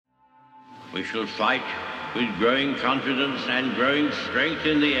We shall fight with growing confidence and growing strength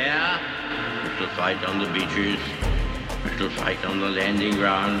in the air. We shall fight on the beaches. We shall fight on the landing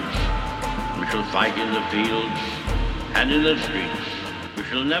grounds. We shall fight in the fields and in the streets. We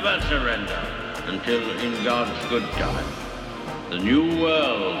shall never surrender until, in God's good time, the new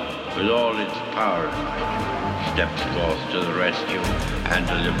world, with all its power and might, steps forth to the rescue and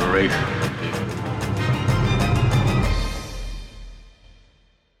the liberation of people.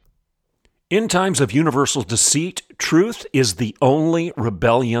 In times of universal deceit, truth is the only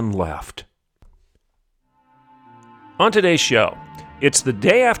rebellion left. On today's show, it's the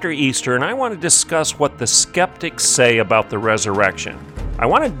day after Easter, and I want to discuss what the skeptics say about the resurrection. I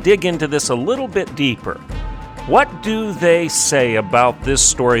want to dig into this a little bit deeper. What do they say about this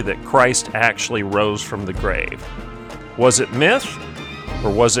story that Christ actually rose from the grave? Was it myth, or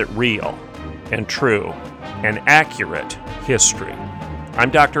was it real and true and accurate history? I'm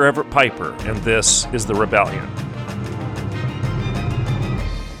Dr. Everett Piper, and this is The Rebellion.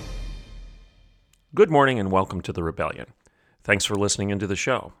 Good morning and welcome to The Rebellion. Thanks for listening into the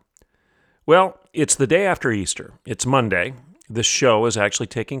show. Well, it's the day after Easter. It's Monday. This show is actually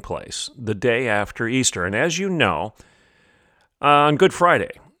taking place the day after Easter. And as you know, on Good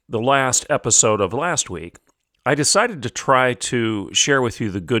Friday, the last episode of last week, I decided to try to share with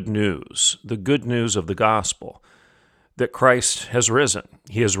you the good news of the gospel, that Christ has risen.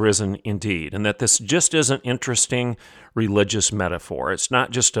 He has risen indeed. And that this just isn't interesting religious metaphor. It's not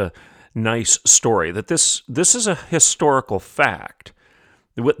just a nice story. That this is a historical fact.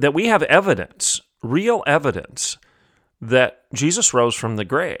 That we have evidence, real evidence, that Jesus rose from the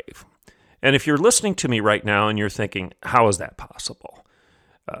grave. And if you're listening to me right now and you're thinking, how is that possible?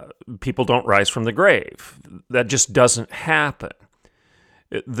 People don't rise from the grave. That just doesn't happen.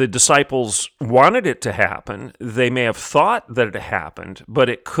 The disciples wanted it to happen. They may have thought that it happened, but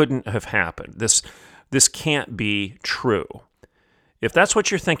it couldn't have happened. This can't be true. If that's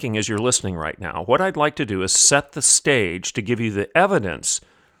what you're thinking as you're listening right now, what I'd like to do is set the stage to give you the evidence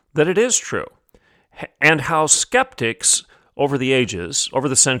that it is true, and how skeptics over the ages, over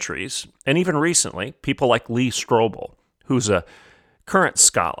the centuries, and even recently, people like Lee Strobel, who's a current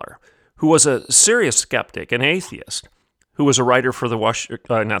scholar, who was a serious skeptic, an atheist, who was a writer for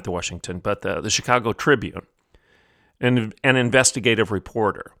the Chicago Tribune, and an investigative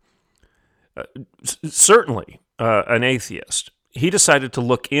reporter. Certainly an atheist. He decided to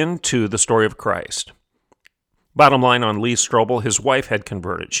look into the story of Christ. Bottom line on Lee Strobel, his wife had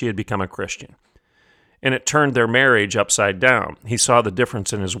converted. She had become a Christian. And it turned their marriage upside down. He saw the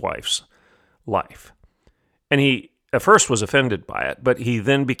difference in his wife's life. And he at first was offended by it, but he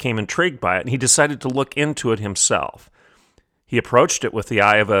then became intrigued by it, and he decided to look into it himself. He approached it with the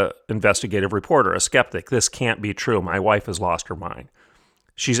eye of an investigative reporter, a skeptic. This can't be true. My wife has lost her mind.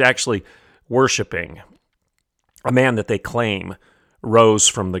 She's actually worshiping a man that they claim rose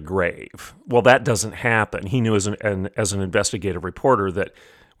from the grave. Well, that doesn't happen. He knew as an investigative reporter that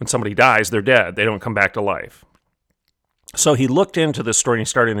when somebody dies, they're dead. They don't come back to life. So he looked into this story and he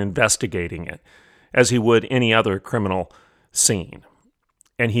started investigating it as he would any other criminal scene.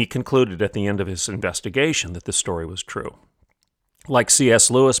 And he concluded at the end of his investigation that the story was true. Like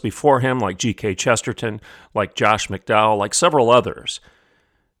C.S. Lewis before him, like G.K. Chesterton, like Josh McDowell, like several others,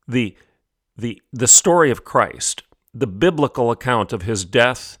 the story of Christ, the biblical account of his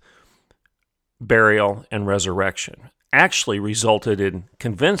death, burial, and resurrection, actually resulted in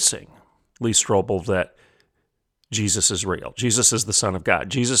convincing Lee Strobel that Jesus is real. Jesus is the Son of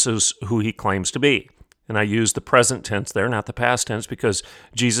God. Jesus is who he claims to be. And I use the present tense there, not the past tense, because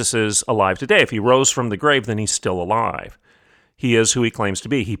Jesus is alive today. If he rose from the grave, then he's still alive. He is who he claims to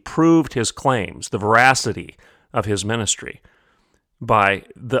be. He proved his claims, the veracity of his ministry, by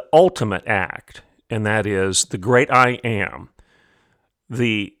the ultimate act, and that is the great I am,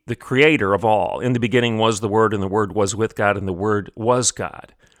 the creator of all. In the beginning was the Word, and the Word was with God, and the Word was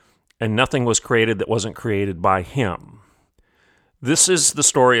God. And nothing was created that wasn't created by him. This is the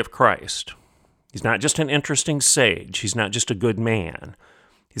story of Christ. He's not just an interesting sage. He's not just a good man.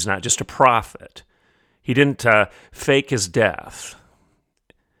 He's not just a prophet. He didn't fake his death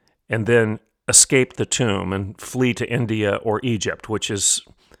and then escape the tomb and flee to India or Egypt, which is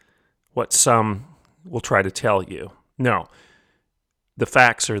what some will try to tell you. No, the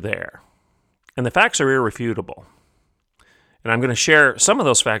facts are there. And the facts are irrefutable. And I'm going to share some of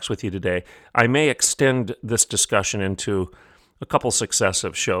those facts with you today. I may extend this discussion into a couple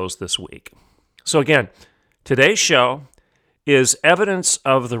successive shows this week. So again, today's show is evidence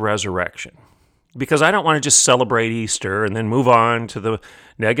of the resurrection. Because I don't want to just celebrate Easter and then move on to the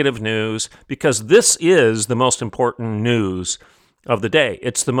negative news, because this is the most important news of the day.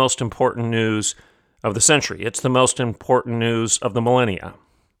 It's the most important news of the century. It's the most important news of the millennia.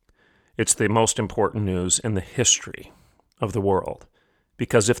 It's the most important news in the history of the world.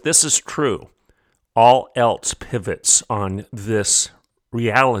 Because if this is true, all else pivots on this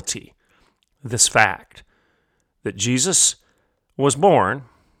reality, this fact, that Jesus was born,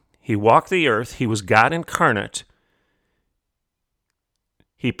 he walked the earth, he was God incarnate,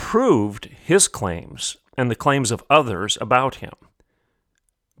 he proved his claims and the claims of others about him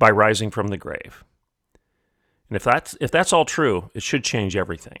by rising from the grave. And if that's all true, it should change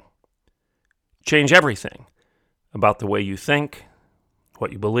everything. Change everything about the way you think,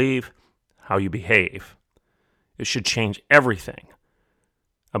 what you believe, how you behave. It should change everything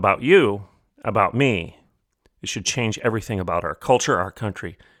about you, about me. It should change everything about our culture, our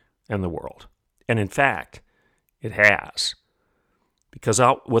country, and the world. And in fact, it has. Because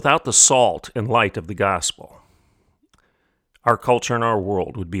without the salt and light of the gospel, our culture and our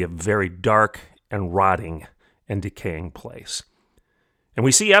world would be a very dark and rotting and decaying place. And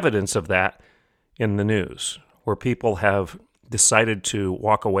we see evidence of that in the news, where people have decided to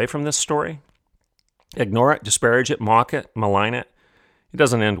walk away from this story, ignore it, disparage it, mock it, malign it. It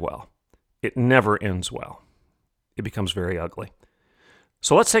doesn't end well. It never ends well. It becomes very ugly.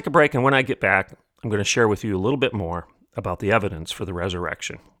 So let's take a break, and when I get back, I'm going to share with you a little bit more about the evidence for the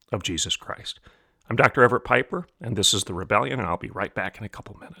resurrection of Jesus Christ. I'm Dr. Everett Piper, and this is The Rebellion, and I'll be right back in a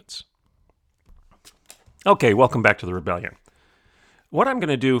couple minutes. Okay, welcome back to The Rebellion. What I'm going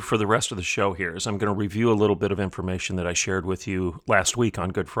to do for the rest of the show here is I'm going to review a little bit of information that I shared with you last week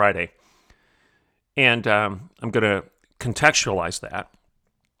on Good Friday. And I'm going to contextualize that,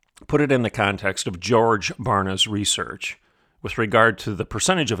 put it in the context of George Barna's research with regard to the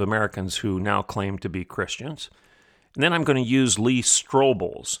percentage of Americans who now claim to be Christians. And then I'm going to use Lee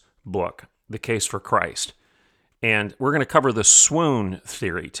Strobel's book, The Case for Christ. And we're going to cover the swoon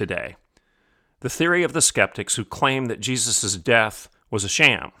theory today. The theory of the skeptics who claim that Jesus' death was a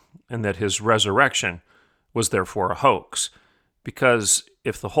sham and that his resurrection was therefore a hoax. Because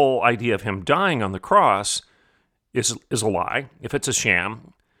if the whole idea of him dying on the cross is a lie, if it's a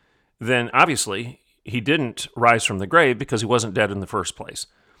sham, then obviously he didn't rise from the grave because he wasn't dead in the first place.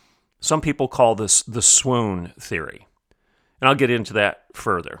 Some people call this the swoon theory. And I'll get into that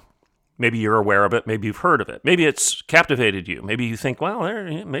further. Maybe you're aware of it. Maybe you've heard of it. Maybe it's captivated you. Maybe you think, well,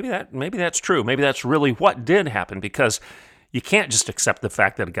 maybe that's true. Maybe that's really what did happen, because you can't just accept the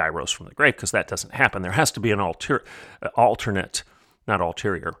fact that a guy rose from the grave, because that doesn't happen. There has to be an alternate, not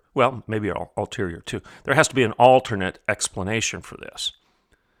ulterior. Well, maybe ulterior too. There has to be an alternate explanation for this.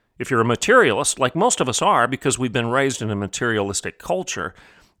 If you're a materialist, like most of us are, because we've been raised in a materialistic culture,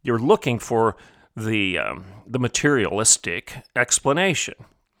 you're looking for the materialistic explanation,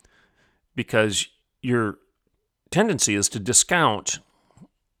 because your tendency is to discount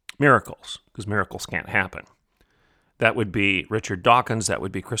miracles, because miracles can't happen. That would be Richard Dawkins, that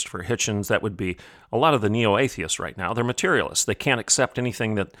would be Christopher Hitchens, that would be a lot of the neo-atheists right now. They're materialists. They can't accept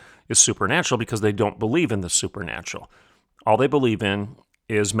anything that is supernatural because they don't believe in the supernatural. All they believe in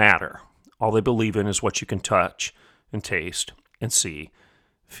is matter. All they believe in is what you can touch and taste and see,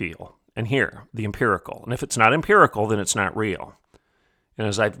 feel, and hear, the empirical. And if it's not empirical, then it's not real. And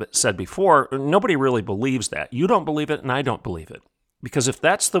as I've said before, nobody really believes that. You don't believe it, and I don't believe it. Because if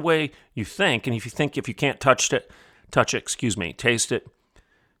that's the way you think, and if you can't taste it, taste it,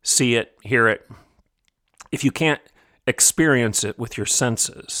 see it, hear it, if you can't experience it with your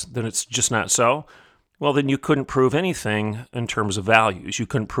senses, then it's just not so. Well, then you couldn't prove anything in terms of values. You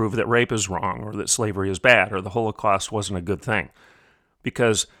couldn't prove that rape is wrong, or that slavery is bad, or the Holocaust wasn't a good thing.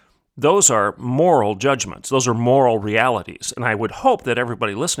 Because those are moral judgments. Those are moral realities. And I would hope that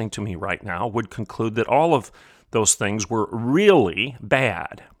everybody listening to me right now would conclude that all of those things were really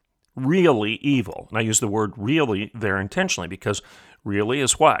bad, really evil. And I use the word really there intentionally, because really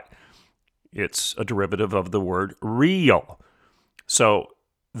is what? It's a derivative of the word real. So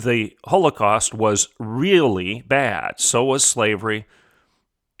the Holocaust was really bad. So was slavery,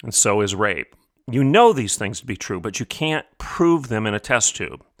 and so is rape. You know these things to be true, but you can't prove them in a test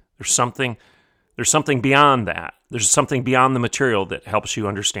tube. There's something beyond that. There's something beyond the material that helps you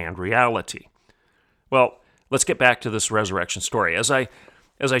understand reality. Well, let's get back to this resurrection story. As I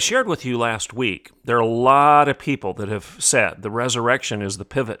shared with you last week, there are a lot of people that have said the resurrection is the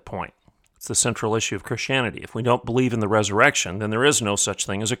pivot point. It's the central issue of Christianity. If we don't believe in the resurrection, then there is no such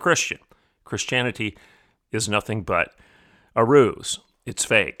thing as a Christian. Christianity is nothing but a ruse. It's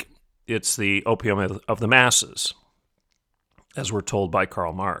fake. It's the opium of the masses, as we're told by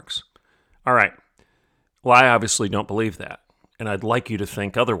Karl Marx. All right. Well, I obviously don't believe that. And I'd like you to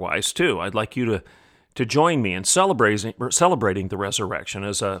think otherwise, too. I'd like you to join me in celebrating the resurrection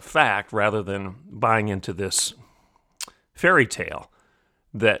as a fact rather than buying into this fairy tale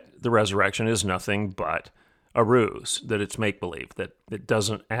that the resurrection is nothing but a ruse, that it's make-believe, that it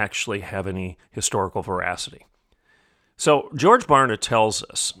doesn't actually have any historical veracity. So George Barna tells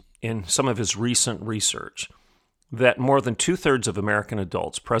us in some of his recent research that more than 2/3 of American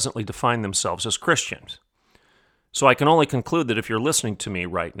adults presently define themselves as Christians. So I can only conclude that if you're listening to me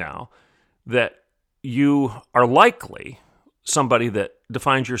right now, that you are likely somebody that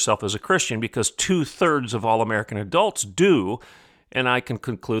defines yourself as a Christian, because 2/3 of all American adults do, and I can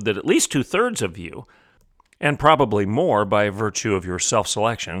conclude that at least 2/3 of you, and probably more by virtue of your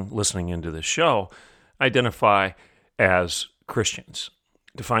self-selection listening into this show, identify as Christians,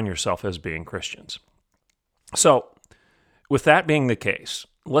 define yourself as being Christians. So, with that being the case,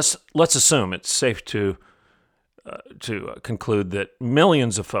 let's assume it's safe to conclude that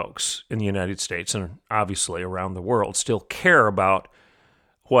millions of folks in the United States and obviously around the world still care about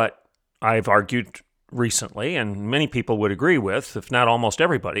what I've argued recently, and many people would agree with, if not almost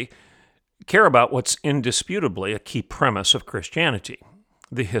everybody, care about what's indisputably a key premise of Christianity,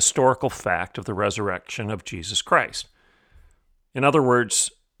 the historical fact of the resurrection of Jesus Christ. In other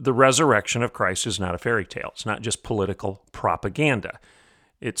words, the resurrection of Christ is not a fairy tale. It's not just political propaganda.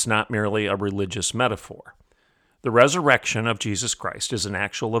 It's not merely a religious metaphor. The resurrection of Jesus Christ is an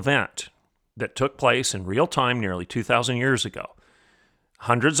actual event that took place in real time nearly 2,000 years ago.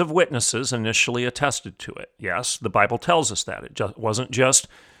 Hundreds of witnesses initially attested to it. Yes, the Bible tells us that. It wasn't just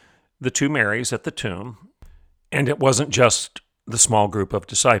the two Marys at the tomb, and it wasn't just the small group of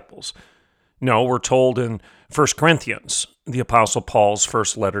disciples. No, we're told in 1 Corinthians, the Apostle Paul's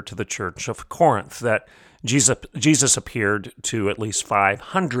first letter to the church of Corinth, that Jesus appeared to at least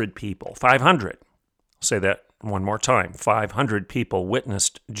 500 people. 500. I'll say that one more time. 500 people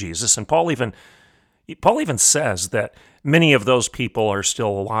witnessed Jesus, and Paul even says that many of those people are still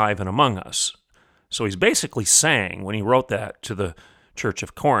alive and among us. So he's basically saying, when he wrote that to the church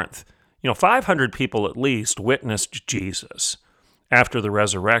of Corinth, 500 people at least witnessed Jesus after the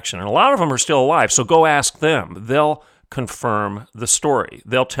resurrection, and a lot of them are still alive, so go ask them. They'll confirm the story.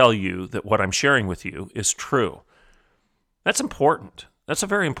 They'll tell you that what I'm sharing with you is true. That's important. That's a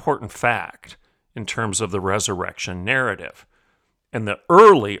very important fact in terms of the resurrection narrative. And the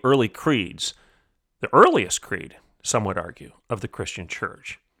early creeds, the earliest creed, some would argue, of the Christian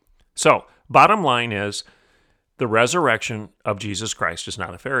church. So, bottom line is, the resurrection of Jesus Christ is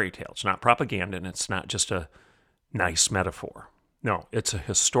not a fairy tale. It's not propaganda, and it's not just a nice metaphor. No, it's a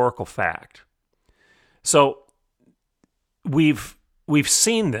historical fact. So, we've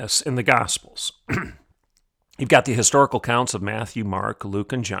seen this in the Gospels. You've got the historical accounts of Matthew, Mark,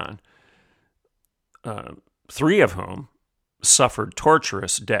 Luke, and John, three of whom suffered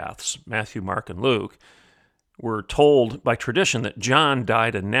torturous deaths. Matthew, Mark, and Luke. We're told by tradition that John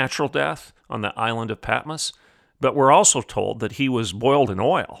died a natural death on the island of Patmos, but we're also told that he was boiled in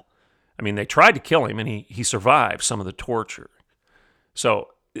oil. I mean, they tried to kill him, and he survived some of the torture. So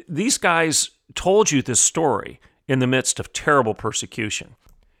these guys told you this story in the midst of terrible persecution.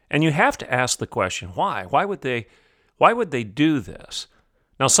 And you have to ask the question, why? Why would they do this?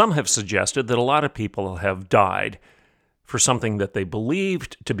 Now, some have suggested that a lot of people have died for something that they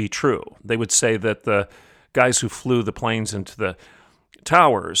believed to be true. They would say that the guys who flew the planes into the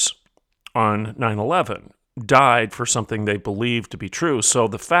towers on 9/11 died for something they believed to be true. So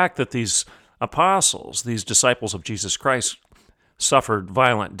the fact that these apostles, these disciples of Jesus Christ, suffered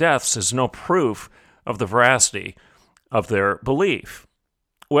violent deaths is no proof of the veracity of their belief.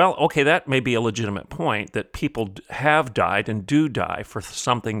 Well, okay, that may be a legitimate point, that people have died and do die for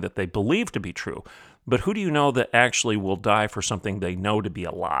something that they believe to be true. But who do you know that actually will die for something they know to be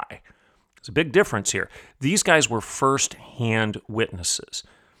a lie? There's a big difference here. These guys were first-hand witnesses.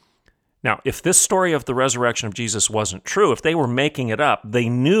 Now, if this story of the resurrection of Jesus wasn't true, if they were making it up, they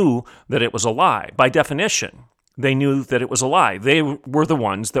knew that it was a lie. By definition, they knew that it was a lie. They were the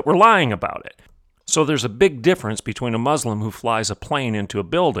ones that were lying about it. So there's a big difference between a Muslim who flies a plane into a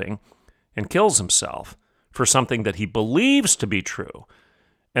building and kills himself for something that he believes to be true,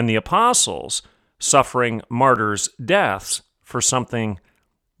 and the apostles suffering martyrs' deaths for something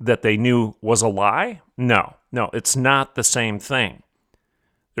that they knew was a lie? No, it's not the same thing.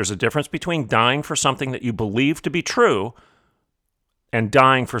 There's a difference between dying for something that you believe to be true and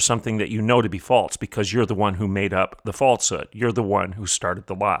dying for something that you know to be false, because you're the one who made up the falsehood. You're the one who started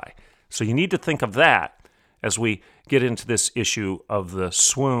the lie. So you need to think of that as we get into this issue of the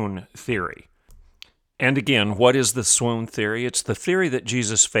swoon theory. And again, what is the swoon theory? It's the theory that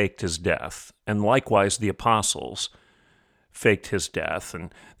Jesus faked his death, and likewise the apostles faked his death,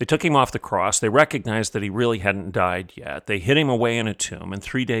 and they took him off the cross. They recognized that he really hadn't died yet. They hid him away in a tomb, and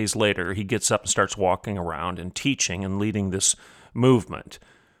 3 days later, he gets up and starts walking around and teaching and leading this movement,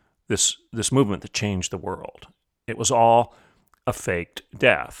 this movement that changed the world. It was all a faked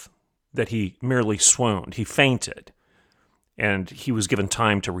death, that he merely swooned. He fainted, and he was given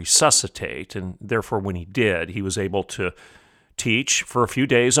time to resuscitate, and therefore when he did, he was able to teach for a few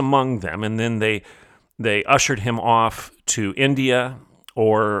days among them, and then they ushered him off to India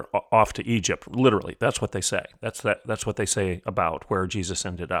or off to Egypt. Literally, that's what they say. That's what they say about where Jesus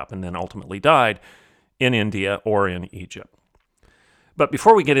ended up, and then ultimately died in India or in Egypt. But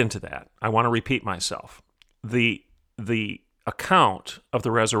before we get into that, I want to repeat myself. The account of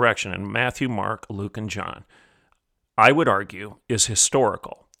the resurrection in Matthew, Mark, Luke, and John, I would argue, is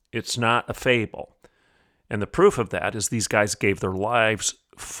historical. It's not a fable. And the proof of that is these guys gave their lives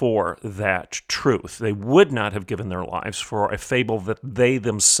for that truth. They would not have given their lives for a fable that they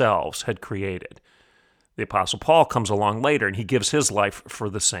themselves had created. The Apostle Paul comes along later, and he gives his life for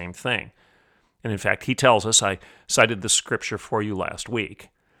the same thing. And in fact, he tells us, I cited this scripture for you last week,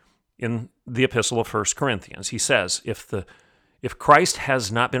 in the epistle of 1 Corinthians. He says, if Christ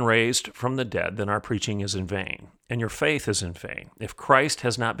has not been raised from the dead, then our preaching is in vain, and your faith is in vain. If Christ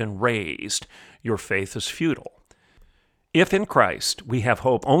has not been raised, your faith is futile. If in Christ we have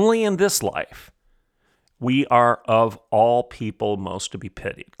hope only in this life, we are of all people most to be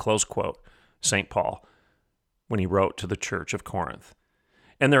pitied. Close quote, St. Paul, when he wrote to the church of Corinth.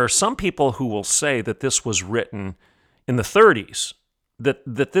 And there are some people who will say that this was written in the 30s,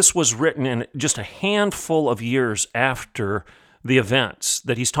 that this was written in just a handful of years after the events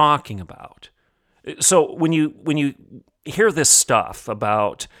that he's talking about. So when you hear this stuff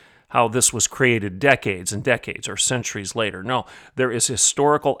about how this was created decades and decades or centuries later, no, there is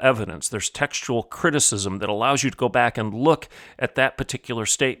historical evidence. There's textual criticism that allows you to go back and look at that particular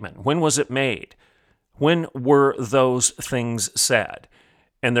statement. When was it made? When were those things said?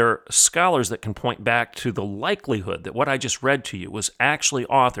 And there are scholars that can point back to the likelihood that what I just read to you was actually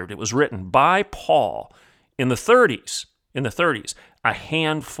authored. It was written by Paul in the 30s, a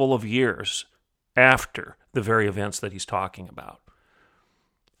handful of years after the very events that he's talking about.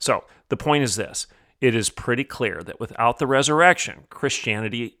 So the point is this. It is pretty clear that without the resurrection,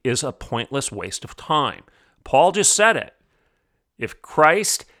 Christianity is a pointless waste of time. Paul just said it. If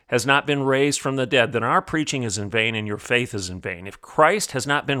Christ has not been raised from the dead, then our preaching is in vain and your faith is in vain. If Christ has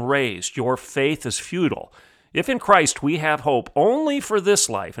not been raised, your faith is futile. If in Christ we have hope only for this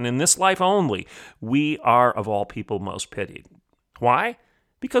life, and in this life only, we are of all people most pitied. Why?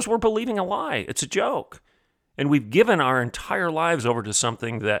 Because we're believing a lie. It's a joke. And we've given our entire lives over to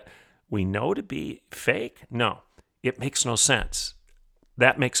something that we know to be fake? No, it makes no sense.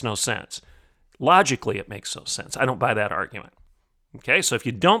 That makes no sense. Logically, it makes no sense. I don't buy that argument. Okay, so if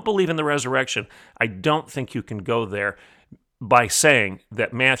you don't believe in the resurrection, I don't think you can go there by saying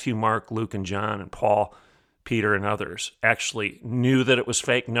that Matthew, Mark, Luke, and John, and Paul, Peter, and others actually knew that it was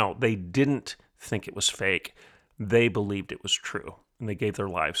fake. No, they didn't think it was fake. They believed it was true, and they gave their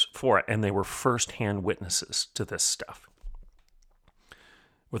lives for it, and they were firsthand witnesses to this stuff.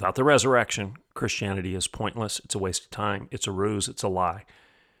 Without the resurrection, Christianity is pointless. It's a waste of time. It's a ruse. It's a lie.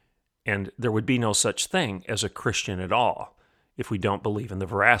 And there would be no such thing as a Christian at all if we don't believe in the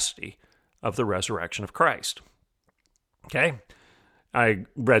veracity of the resurrection of Christ. Okay? I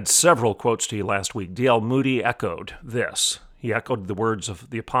read several quotes to you last week. D.L. Moody echoed this. He echoed the words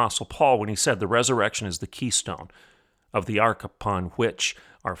of the Apostle Paul when he said, "The resurrection is the keystone of the ark upon which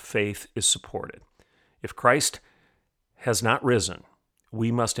our faith is supported. If Christ has not risen, we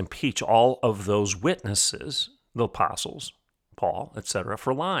must impeach all of those witnesses, the apostles, Paul, etc.,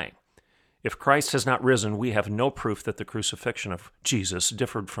 for lying. If Christ has not risen, we have no proof that the crucifixion of Jesus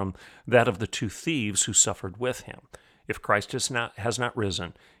differed from that of the two thieves who suffered with him. If Christ has not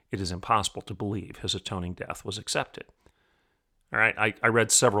risen, it is impossible to believe his atoning death was accepted." All right, I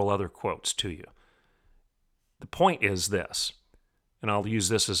read several other quotes to you. The point is this, and I'll use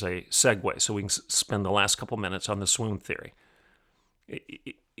this as a segue so we can spend the last couple minutes on the swoon theory.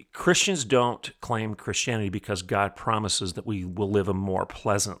 Christians don't claim Christianity because God promises that we will live a more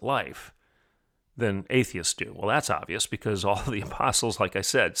pleasant life than atheists do. Well, that's obvious because all the apostles, like I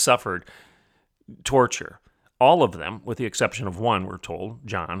said, suffered torture. All of them, with the exception of one, we're told,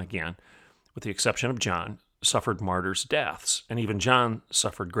 John again, with the exception of John, suffered martyrs' deaths. And even John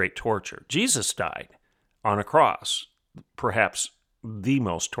suffered great torture. Jesus died on a cross, perhaps the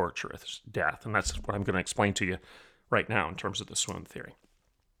most torturous death. And that's what I'm going to explain to you right now in terms of the swoon theory.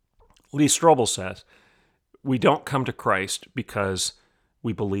 Lee Strobel says, we don't come to Christ because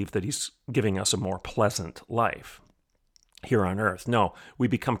we believe that he's giving us a more pleasant life. here on earth. No, we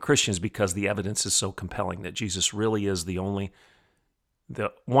become Christians because the evidence is so compelling that Jesus really is the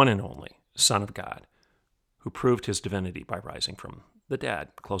one and only Son of God who proved his divinity by rising from the dead,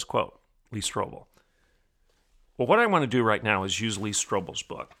 close quote, Lee Strobel. Well, what I want to do right now is use Lee Strobel's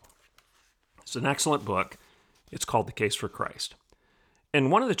book. It's an excellent book. It's called The Case for Christ.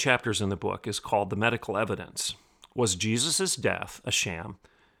 And one of the chapters in the book is called The Medical Evidence. Was Jesus' death a sham?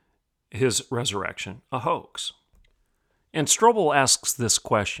 His resurrection a hoax? And Strobel asks this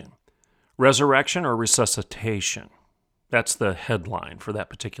question: resurrection or resuscitation? That's the headline for that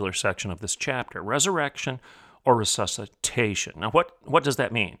particular section of this chapter. Resurrection or resuscitation. Now, what does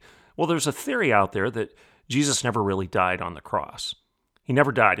that mean? Well, there's a theory out there that Jesus never really died on the cross. He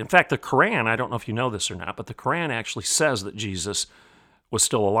never died. In fact, the Quran, I don't know if you know this or not, but the Quran actually says that Jesus was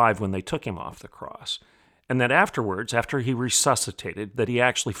still alive when they took him off the cross. And that afterwards, after he resuscitated, that he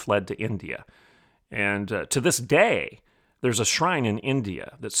actually fled to India. And to this day, there's a shrine in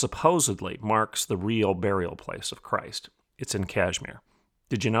India that supposedly marks the real burial place of Christ. It's in Kashmir.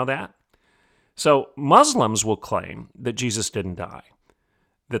 Did you know that? So Muslims will claim that Jesus didn't die,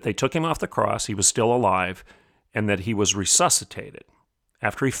 that they took him off the cross, he was still alive, and that he was resuscitated.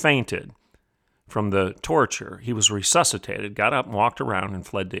 After he fainted from the torture, he was resuscitated, got up and walked around and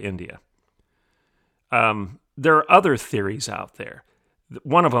fled to India. There are other theories out there.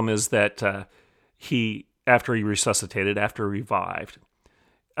 One of them is that after he resuscitated, after he revived,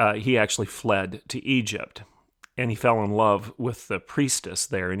 he actually fled to Egypt, and he fell in love with the priestess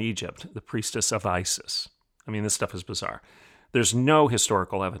there in Egypt, the priestess of Isis. I mean, this stuff is bizarre. There's no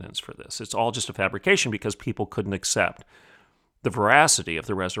historical evidence for this. It's all just a fabrication because people couldn't accept the veracity of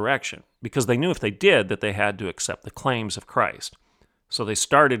the resurrection, because they knew if they did that they had to accept the claims of Christ. So they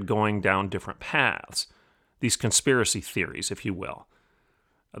started going down different paths, these conspiracy theories, if you will,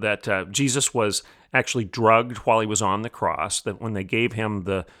 that Jesus was actually drugged while he was on the cross, that when they gave him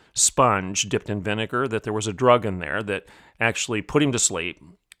the sponge dipped in vinegar, that there was a drug in there that actually put him to sleep,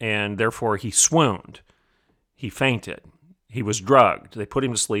 and therefore he swooned. He fainted. He was drugged. They put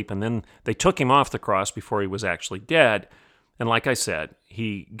him to sleep, and then they took him off the cross before he was actually dead. And like I said,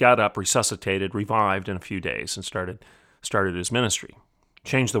 he got up, resuscitated, revived in a few days, and started his ministry.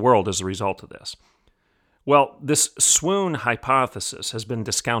 Changed the world as a result of this. Well, this swoon hypothesis has been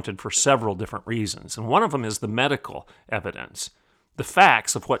discounted for several different reasons, and one of them is the medical evidence, the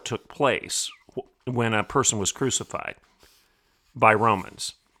facts of what took place when a person was crucified by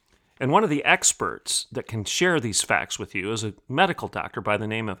Romans. And one of the experts that can share these facts with you is a medical doctor by the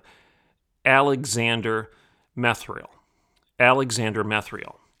name of Alexander Methriel.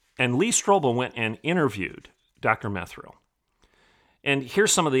 And Lee Strobel went and interviewed Dr. Methriel. And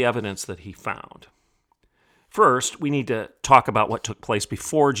here's some of the evidence that he found. First, we need to talk about what took place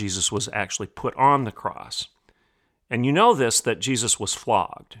before Jesus was actually put on the cross. And you know this, that Jesus was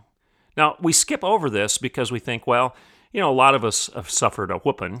flogged. Now, we skip over this because we think, well, a lot of us have suffered a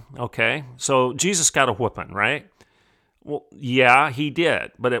whooping, okay? So Jesus got a whooping, right? Well, yeah, he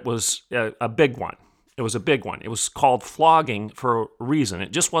did, but it was a big one. It was a big one. It was called flogging for a reason.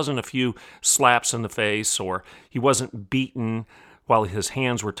 It just wasn't a few slaps in the face, or he wasn't beaten while his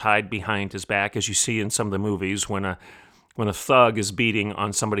hands were tied behind his back, as you see in some of the movies when a thug is beating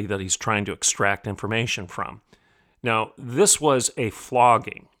on somebody that he's trying to extract information from. Now, this was a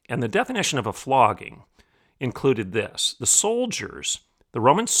flogging, and the definition of a flogging included this. The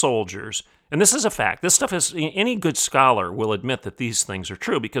Roman soldiers, and this is a fact, this stuff is, any good scholar will admit that these things are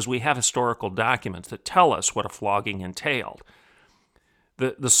true because we have historical documents that tell us what a flogging entailed.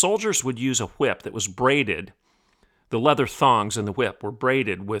 The soldiers would use a whip that was braided. The leather thongs in the whip were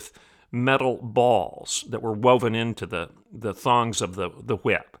braided with metal balls that were woven into the thongs of the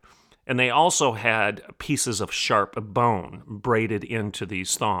whip. And they also had pieces of sharp bone braided into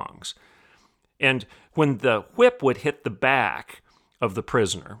these thongs. And when the whip would hit the back of the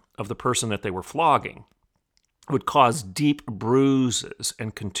prisoner, of the person that they were flogging, it would cause deep bruises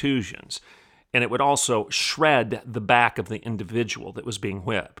and contusions. And it would also shred the back of the individual that was being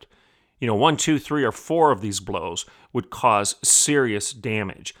whipped. 1, 2, 3, or 4 of these blows would cause serious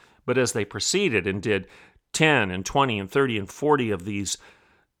damage. But as they proceeded and did 10 and 20 and 30 and 40 of these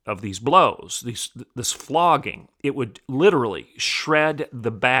blows, this flogging, it would literally shred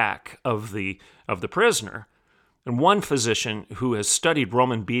the back of the prisoner. And one physician who has studied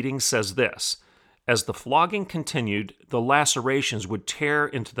Roman beatings says this: as the flogging continued, the lacerations would tear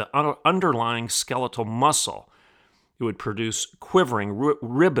into the underlying skeletal muscle. It would produce quivering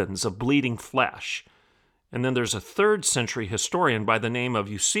ribbons of bleeding flesh. And then there's a 3rd century historian by the name of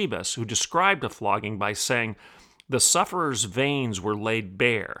Eusebius who described a flogging by saying, The sufferer's veins were laid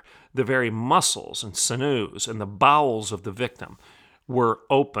bare. The very muscles and sinews and the bowels of the victim were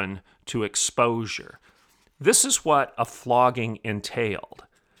open to exposure. This is what a flogging entailed.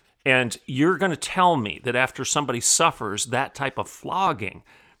 And you're going to tell me that after somebody suffers that type of flogging,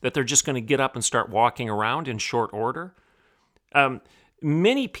 that they're just going to get up and start walking around in short order?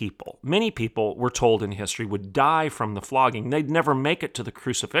 Many people were told in history would die from the flogging. They'd never make it to the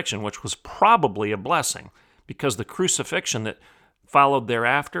crucifixion, which was probably a blessing, because the crucifixion that followed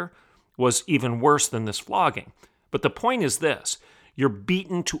thereafter was even worse than this flogging. But the point is this: you're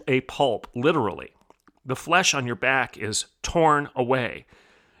beaten to a pulp, literally. The flesh on your back is torn away.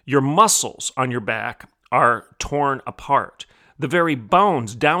 Your muscles on your back are torn apart. The very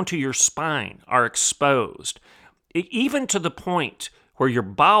bones down to your spine are exposed, even to the point where your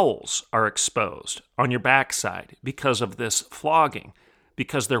bowels are exposed on your backside because of this flogging,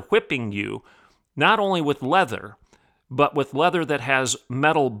 because they're whipping you not only with leather, but with leather that has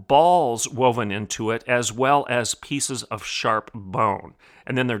metal balls woven into it, as well as pieces of sharp bone.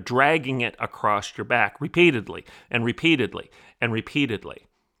 And then they're dragging it across your back repeatedly and repeatedly and repeatedly.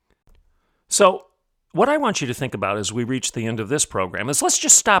 So what I want you to think about as we reach the end of this program is, let's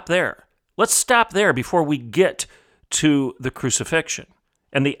just stop there. Let's stop there before we get to the crucifixion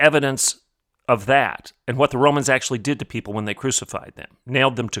and the evidence of that and what the Romans actually did to people when they crucified them,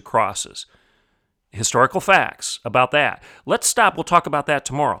 nailed them to crosses. Historical facts about that. Let's stop. We'll talk about that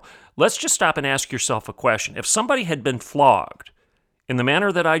tomorrow. Let's just stop and ask yourself a question. If somebody had been flogged in the manner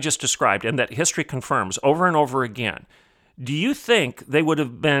that I just described and that history confirms over and over again, do you think they would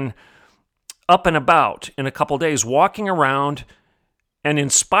have been up and about in a couple days, walking around and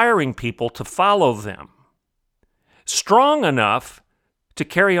inspiring people to follow them, strong enough to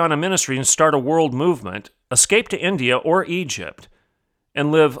carry on a ministry and start a world movement, escape to India or Egypt, and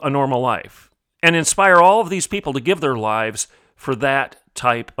live a normal life, and inspire all of these people to give their lives for that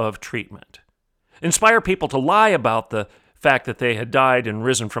type of treatment? Inspire people to lie about the fact that they had died and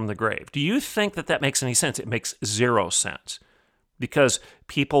risen from the grave. Do you think that that makes any sense? It makes zero sense, because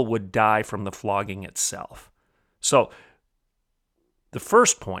people would die from the flogging itself. So the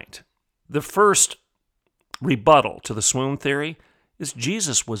first point, the first rebuttal to the swoon theory is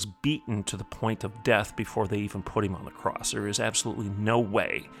Jesus was beaten to the point of death before they even put him on the cross. There is absolutely no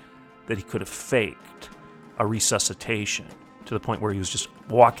way that he could have faked a resuscitation to the point where he was just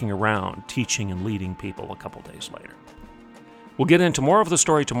walking around teaching and leading people a couple days later. We'll get into more of the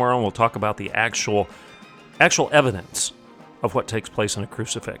story tomorrow, and we'll talk about the actual evidence of what takes place in a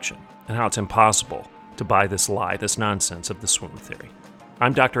crucifixion and how it's impossible to buy this lie, this nonsense of the swoon theory.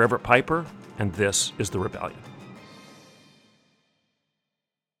 I'm Dr. Everett Piper, and this is The Rebellion.